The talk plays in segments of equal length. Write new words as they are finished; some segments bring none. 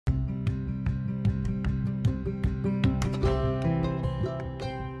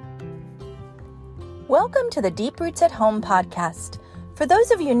Welcome to the Deep Roots at Home podcast. For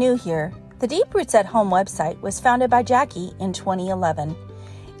those of you new here, the Deep Roots at Home website was founded by Jackie in 2011.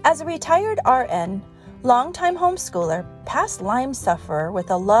 As a retired RN, longtime homeschooler, past Lyme sufferer with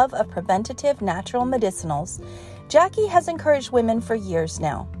a love of preventative natural medicinals, Jackie has encouraged women for years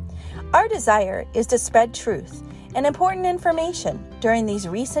now. Our desire is to spread truth and important information during these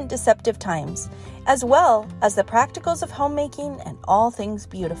recent deceptive times, as well as the practicals of homemaking and all things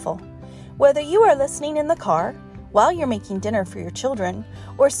beautiful. Whether you are listening in the car, while you're making dinner for your children,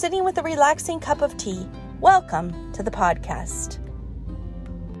 or sitting with a relaxing cup of tea, welcome to the podcast.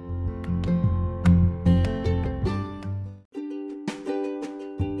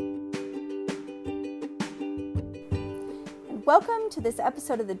 And welcome to this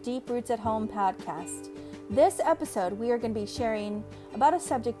episode of the Deep Roots at Home podcast. This episode, we are going to be sharing about a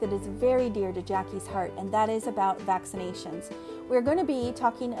subject that is very dear to Jackie's heart, and that is about vaccinations. We're going to be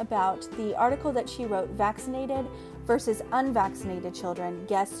talking about the article that she wrote, Vaccinated versus Unvaccinated Children,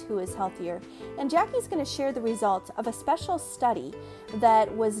 Guess Who is Healthier? And Jackie's going to share the results of a special study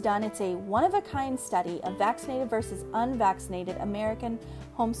that was done. It's a one-of-a-kind study of vaccinated versus unvaccinated American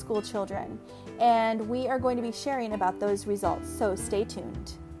homeschool children. And we are going to be sharing about those results, so stay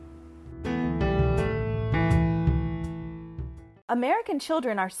tuned. American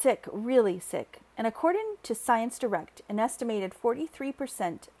children are sick, really sick, and according to Science Direct, an estimated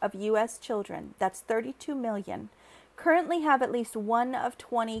 43% of U.S. children, that's 32 million, currently have at least one of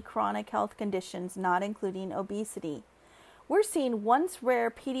 20 chronic health conditions, not including obesity. We're seeing once rare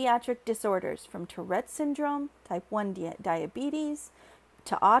pediatric disorders from Tourette syndrome, type 1 diabetes,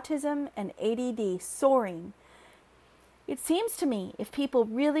 to autism and ADD soaring. It seems to me if people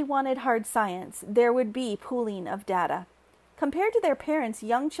really wanted hard science, there would be pooling of data. Compared to their parents,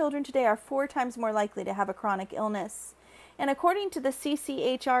 young children today are 4 times more likely to have a chronic illness. And according to the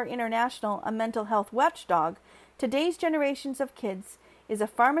CCHR International, a mental health watchdog, today's generations of kids is a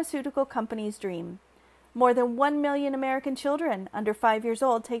pharmaceutical company's dream. More than 1 million American children under 5 years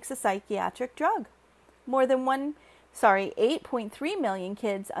old takes a psychiatric drug. 8.3 million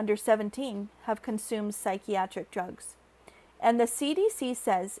kids under 17 have consumed psychiatric drugs. And the CDC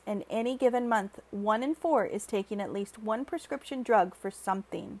says in any given month, 1 in 4 is taking at least one prescription drug for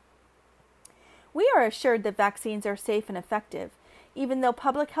something. We are assured that vaccines are safe and effective, even though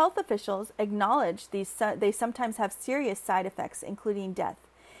public health officials acknowledge they sometimes have serious side effects, including death.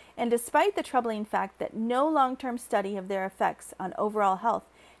 And despite the troubling fact that no long-term study of their effects on overall health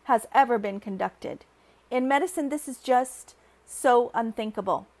has ever been conducted. In medicine, this is just so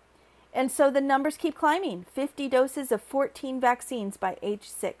unthinkable. And so the numbers keep climbing. 50 doses of 14 vaccines by age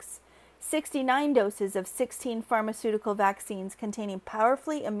 6. 69 doses of 16 pharmaceutical vaccines containing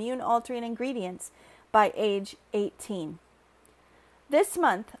powerfully immune-altering ingredients by age 18. This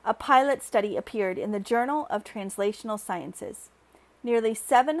month, a pilot study appeared in the Journal of Translational Sciences. Nearly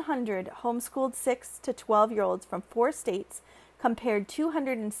 700 homeschooled 6 to 12-year-olds from 4 states compared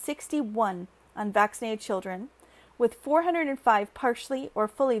 261 unvaccinated children with 405 partially or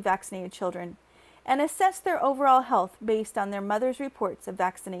fully vaccinated children, and assess their overall health based on their mother's reports of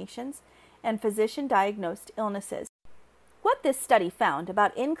vaccinations and physician-diagnosed illnesses. What this study found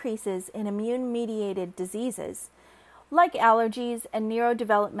about increases in immune-mediated diseases, like allergies and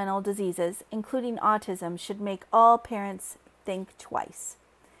neurodevelopmental diseases, including autism, should make all parents think twice.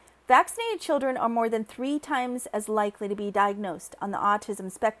 Vaccinated children are more than 3 times as likely to be diagnosed on the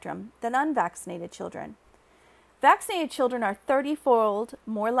autism spectrum than unvaccinated children. Vaccinated children are 30-fold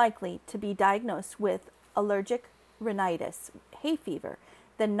more likely to be diagnosed with allergic rhinitis, hay fever,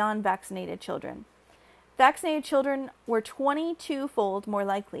 than non-vaccinated children. Vaccinated children were 22-fold more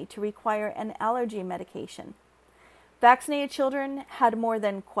likely to require an allergy medication. Vaccinated children had more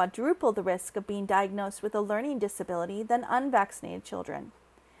than quadruple the risk of being diagnosed with a learning disability than unvaccinated children.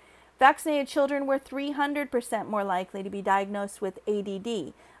 Vaccinated children were 300% more likely to be diagnosed with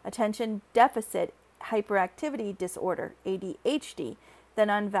ADD, attention deficit hyperactivity disorder, ADHD,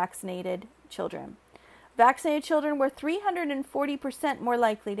 than unvaccinated children. Vaccinated children were 340% more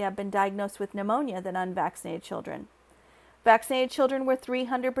likely to have been diagnosed with pneumonia than unvaccinated children. Vaccinated children were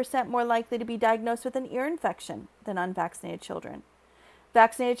 300% more likely to be diagnosed with an ear infection than unvaccinated children.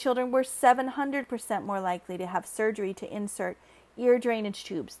 Vaccinated children were 700% more likely to have surgery to insert ear drainage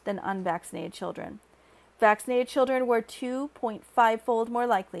tubes than unvaccinated children. Vaccinated children were 2.5-fold more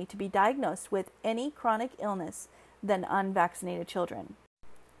likely to be diagnosed with any chronic illness than unvaccinated children.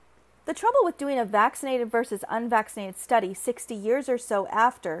 The trouble with doing a vaccinated versus unvaccinated study 60 years or so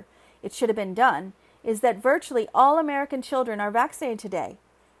after it should have been done is that virtually all American children are vaccinated today.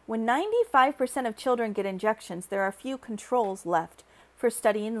 When 95% of children get injections, there are few controls left for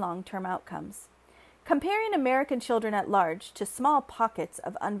studying long-term outcomes. Comparing American children at large to small pockets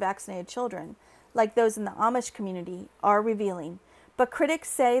of unvaccinated children, like those in the Amish community, are revealing, but critics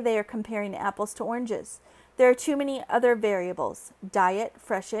say they are comparing apples to oranges. There are too many other variables, diet,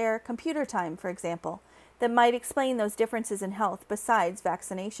 fresh air, computer time, for example, that might explain those differences in health besides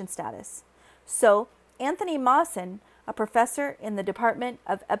vaccination status. So, Anthony Mawson, a professor in the Department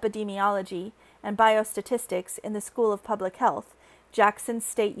of Epidemiology and Biostatistics in the School of Public Health, Jackson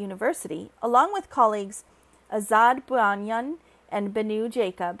State University, along with colleagues Azad Bouanyan and Benu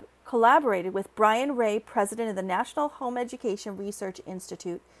Jacob, collaborated with Brian Ray, president of the National Home Education Research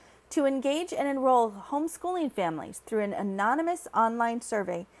Institute, to engage and enroll homeschooling families through an anonymous online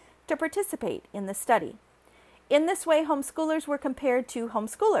survey to participate in the study. In this way, homeschoolers were compared to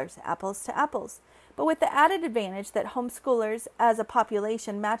homeschoolers, apples to apples, but with the added advantage that homeschoolers as a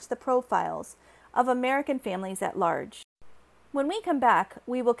population match the profiles of American families at large. When we come back,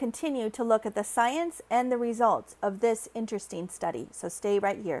 we will continue to look at the science and the results of this interesting study, so stay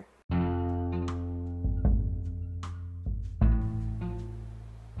right here.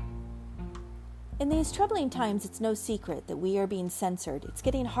 In these troubling times, it's no secret that we are being censored. It's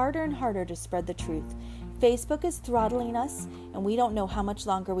getting harder and harder to spread the truth. Facebook is throttling us, and we don't know how much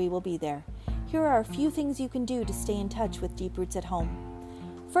longer we will be there. Here are a few things you can do to stay in touch with Deep Roots at Home.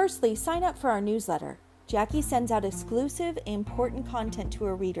 Firstly, sign up for our newsletter. Jackie sends out exclusive, important content to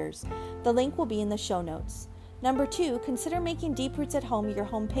her readers. The link will be in the show notes. Number 2, consider making Deep Roots at Home your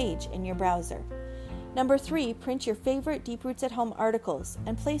home page in your browser. Number 3, print your favorite Deep Roots at Home articles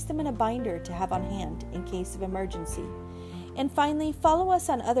and place them in a binder to have on hand in case of emergency. And finally, follow us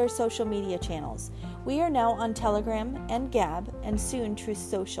on other social media channels. We are now on Telegram and Gab and soon Truth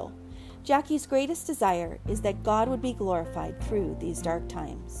Social. Jackie's greatest desire is that God would be glorified through these dark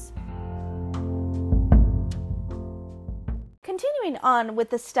times. Continuing on with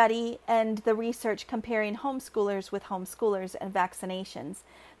the study and the research comparing homeschoolers with homeschoolers and vaccinations,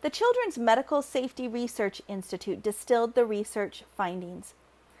 the Children's Medical Safety Research Institute distilled the research findings.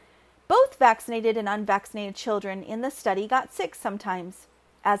 Both vaccinated and unvaccinated children in the study got sick sometimes.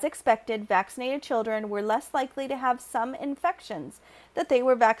 As expected, vaccinated children were less likely to have some infections that they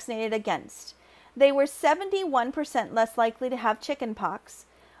were vaccinated against. They were 71% less likely to have chickenpox,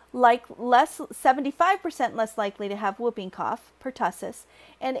 75% less likely to have whooping cough, pertussis,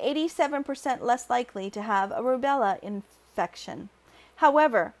 and 87% less likely to have a rubella infection.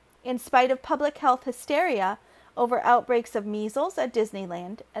 However, in spite of public health hysteria over outbreaks of measles at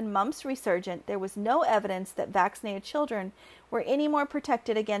Disneyland and mumps resurgent, there was no evidence that vaccinated children were any more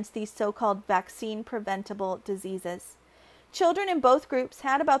protected against these so-called vaccine-preventable diseases. Children in both groups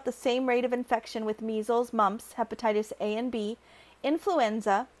had about the same rate of infection with measles, mumps, hepatitis A and B,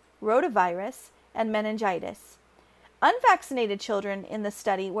 influenza, rotavirus, and meningitis. Unvaccinated children in the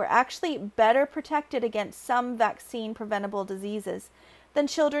study were actually better protected against some vaccine-preventable diseases than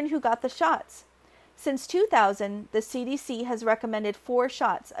children who got the shots. Since 2000, the CDC has recommended 4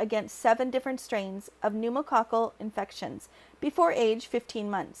 shots against 7 different strains of pneumococcal infections before age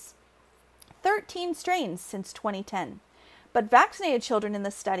 15 months. 13 strains since 2010. But vaccinated children in the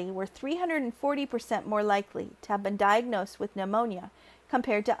study were 340% more likely to have been diagnosed with pneumonia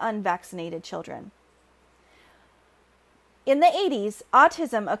compared to unvaccinated children. In the 80s,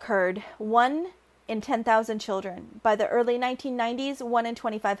 autism occurred 1 in 10,000 children. By the early 1990s, 1 in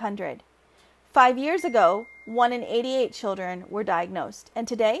 2,500. 5 years ago, 1 in 88 children were diagnosed, and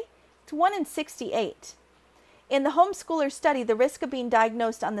today, it's 1 in 68. In the homeschooler study, the risk of being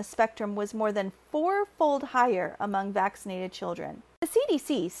diagnosed on the spectrum was more than 4-fold higher among vaccinated children. The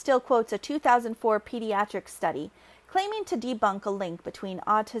CDC still quotes a 2004 pediatric study claiming to debunk a link between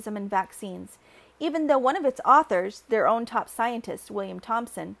autism and vaccines, even though one of its authors, their own top scientist, William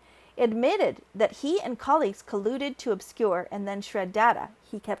Thompson, admitted that he and colleagues colluded to obscure and then shred data,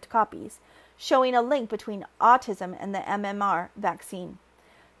 he kept copies, showing a link between autism and the MMR vaccine.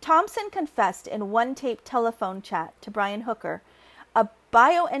 Thompson confessed in one taped telephone chat to Brian Hooker, a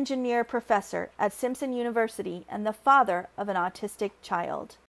bioengineer professor at Simpson University and the father of an autistic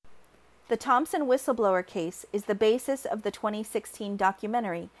child. The Thompson whistleblower case is the basis of the 2016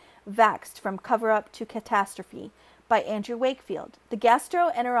 documentary, Vaxxed from Cover-Up to Catastrophe, by Andrew Wakefield, the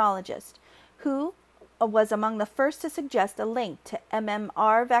gastroenterologist, who was among the first to suggest a link to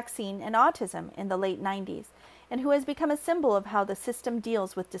MMR vaccine and autism in the late 90s, and who has become a symbol of how the system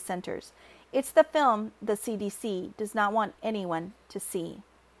deals with dissenters. It's the film the CDC does not want anyone to see.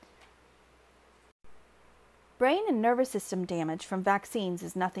 Brain and nervous system damage from vaccines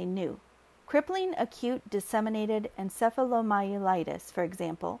is nothing new. Crippling acute disseminated encephalomyelitis, for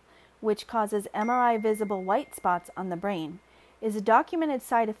example, which causes MRI visible white spots on the brain, is a documented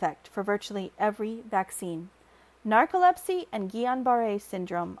side effect for virtually every vaccine. Narcolepsy and Guillain-Barré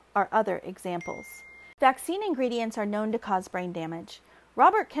syndrome are other examples. Vaccine ingredients are known to cause brain damage.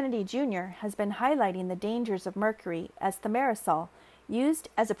 Robert Kennedy Jr. has been highlighting the dangers of mercury as thimerosal, used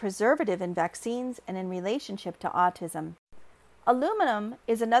as a preservative in vaccines and in relationship to autism. Aluminum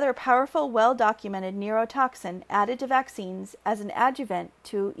is another powerful, well-documented neurotoxin added to vaccines as an adjuvant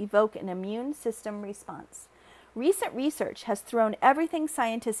to evoke an immune system response. Recent research has thrown everything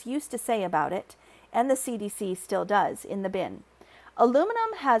scientists used to say about it, and the CDC still does, in the bin.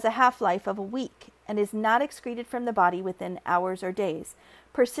 Aluminum has a half-life of a week and is not excreted from the body within hours or days,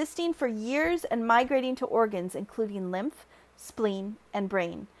 persisting for years and migrating to organs including lymph, spleen, and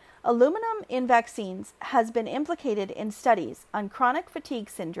brain. Aluminum in vaccines has been implicated in studies on chronic fatigue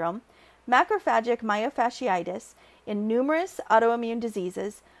syndrome, macrophagic myofasciitis, in numerous autoimmune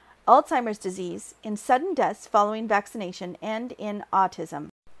diseases, Alzheimer's disease, in sudden deaths following vaccination, and in autism.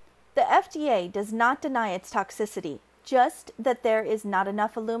 The FDA does not deny its toxicity, just that there is not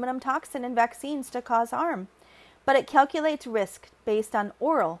enough aluminum toxin in vaccines to cause harm. But it calculates risk based on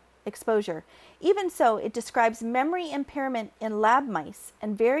oral exposure. Even so, it describes memory impairment in lab mice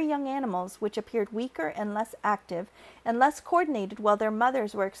and very young animals which appeared weaker and less active and less coordinated while their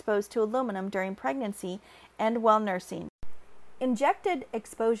mothers were exposed to aluminum during pregnancy and while nursing. Injected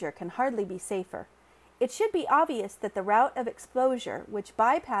exposure can hardly be safer. It should be obvious that the route of exposure, which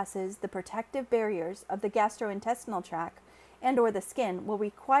bypasses the protective barriers of the gastrointestinal tract and/or the skin, will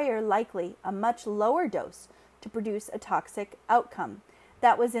require likely a much lower dose to produce a toxic outcome.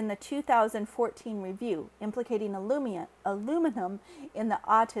 That was in the 2014 review implicating aluminum in the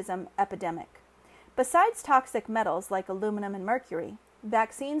autism epidemic. Besides toxic metals like aluminum and mercury,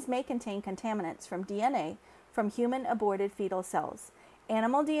 vaccines may contain contaminants from DNA from human aborted fetal cells,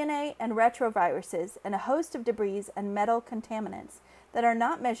 animal DNA and retroviruses, and a host of debris and metal contaminants that are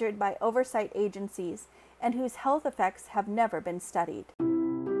not measured by oversight agencies and whose health effects have never been studied.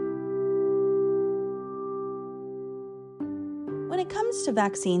 When it comes to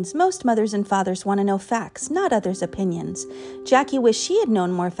vaccines, most mothers and fathers want to know facts, not others' opinions. Jackie wished she had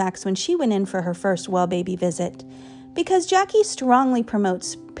known more facts when she went in for her first well baby visit. Because Jackie strongly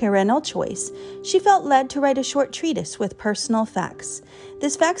promotes parental choice, she felt led to write a short treatise with personal facts.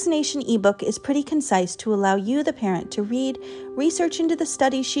 This vaccination ebook is pretty concise to allow you, the parent, to read, research into the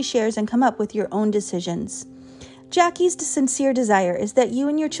studies she shares, and come up with your own decisions. Jackie's sincere desire is that you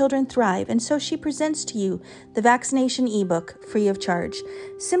and your children thrive, and so she presents to you the vaccination ebook free of charge.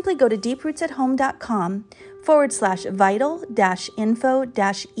 Simply go to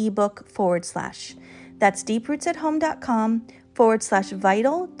deeprootsathome.com/vital-info-ebook/. That's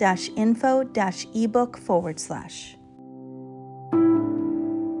deeprootsathome.com/vital-info-ebook/.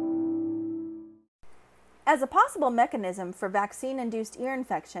 As a possible mechanism for vaccine-induced ear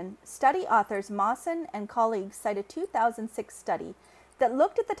infection, study authors Mawson and colleagues cite a 2006 study that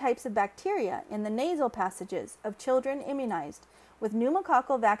looked at the types of bacteria in the nasal passages of children immunized with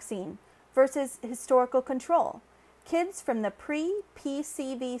pneumococcal vaccine versus historical control, kids from the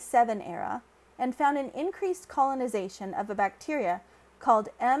pre-PCV7 era, and found an increased colonization of a bacteria called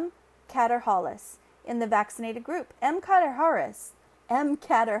M. catarrhalis in the vaccinated group. M. catarrhalis,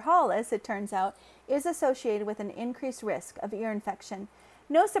 it turns out, is associated with an increased risk of ear infection.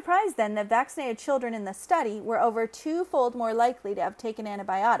 No surprise then that vaccinated children in the study were over twofold more likely to have taken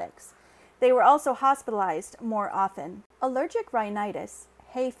antibiotics. They were also hospitalized more often. Allergic rhinitis,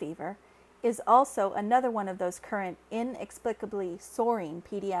 hay fever, is also another one of those current inexplicably soaring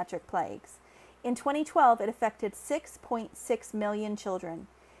pediatric plagues. In 2012, it affected 6.6 million children.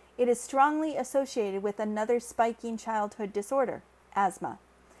 It is strongly associated with another spiking childhood disorder, asthma.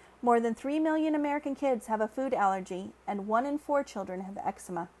 More than 3 million American kids have a food allergy, and 1 in 4 children have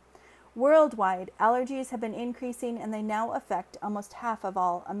eczema. Worldwide, allergies have been increasing, and they now affect almost half of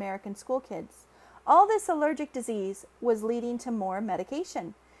all American school kids. All this allergic disease was leading to more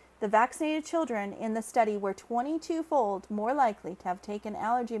medication. The vaccinated children in the study were 22-fold more likely to have taken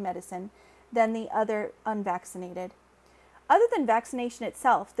allergy medicine than the other unvaccinated. Other than vaccination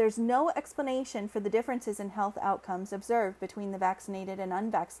itself, there's no explanation for the differences in health outcomes observed between the vaccinated and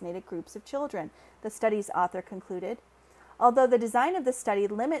unvaccinated groups of children, the study's author concluded. Although the design of the study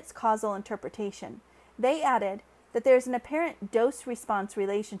limits causal interpretation, they added that there's an apparent dose-response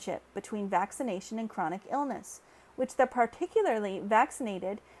relationship between vaccination and chronic illness, which the particularly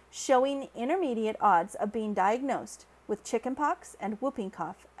vaccinated showing intermediate odds of being diagnosed with chickenpox and whooping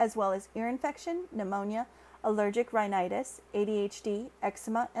cough, as well as ear infection, pneumonia, allergic rhinitis, ADHD,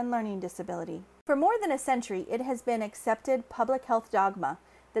 eczema, and learning disability. For more than a century, it has been accepted public health dogma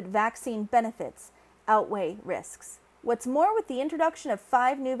that vaccine benefits outweigh risks. What's more, with the introduction of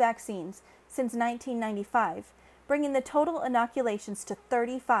 5 new vaccines since 1995, bringing the total inoculations to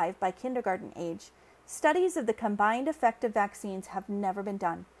 35 by kindergarten age, studies of the combined effect of vaccines have never been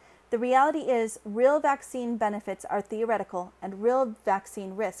done. The reality is, real vaccine benefits are theoretical and real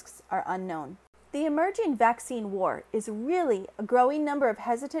vaccine risks are unknown. The emerging vaccine war is really a growing number of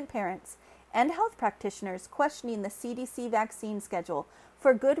hesitant parents and health practitioners questioning the CDC vaccine schedule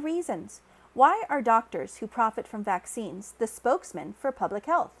for good reasons. Why are doctors who profit from vaccines the spokesman for public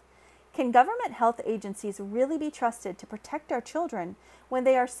health? Can government health agencies really be trusted to protect our children when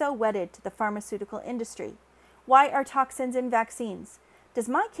they are so wedded to the pharmaceutical industry? Why are toxins in vaccines? Does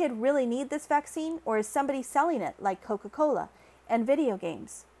my kid really need this vaccine, or is somebody selling it like Coca-Cola and video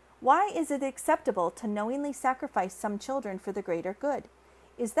games? Why is it acceptable to knowingly sacrifice some children for the greater good?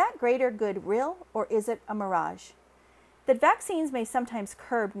 Is that greater good real, or is it a mirage? That vaccines may sometimes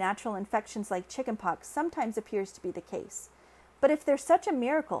curb natural infections like chickenpox sometimes appears to be the case. But if they're such a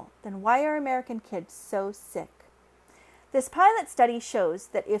miracle, then why are American kids so sick? This pilot study shows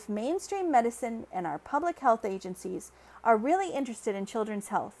that if mainstream medicine and our public health agencies are really interested in children's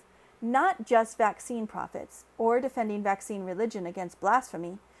health, not just vaccine profits or defending vaccine religion against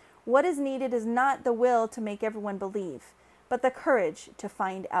blasphemy, what is needed is not the will to make everyone believe, but the courage to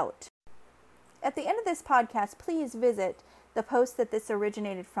find out. At the end of this podcast, please visit the post that this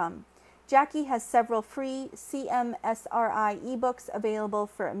originated from. Jackie has several free CMSRI ebooks available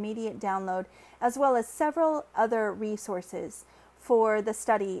for immediate download, as well as several other resources for the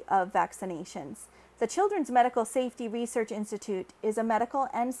study of vaccinations. The Children's Medical Safety Research Institute is a medical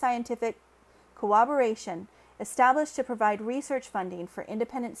and scientific collaboration established to provide research funding for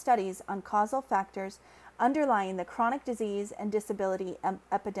independent studies on causal factors underlying the chronic disease and disability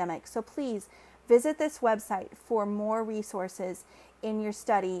epidemic. So please visit this website for more resources in your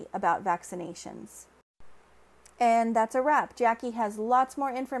study about vaccinations. And that's a wrap. Jackie has lots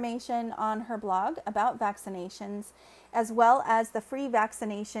more information on her blog about vaccinations, as well as the free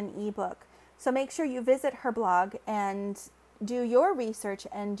vaccination ebook. So make sure you visit her blog and do your research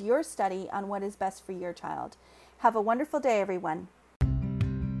and your study on what is best for your child. Have a wonderful day, everyone.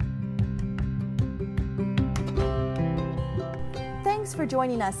 Thanks for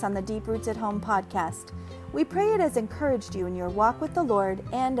joining us on the Deep Roots at Home podcast. We pray it has encouraged you in your walk with the Lord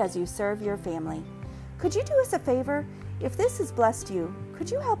and as you serve your family. Could you do us a favor? If this has blessed you, could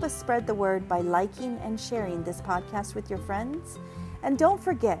you help us spread the word by liking and sharing this podcast with your friends? And don't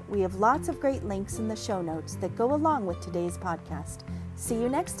forget, we have lots of great links in the show notes that go along with today's podcast. See you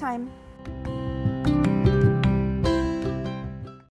next time.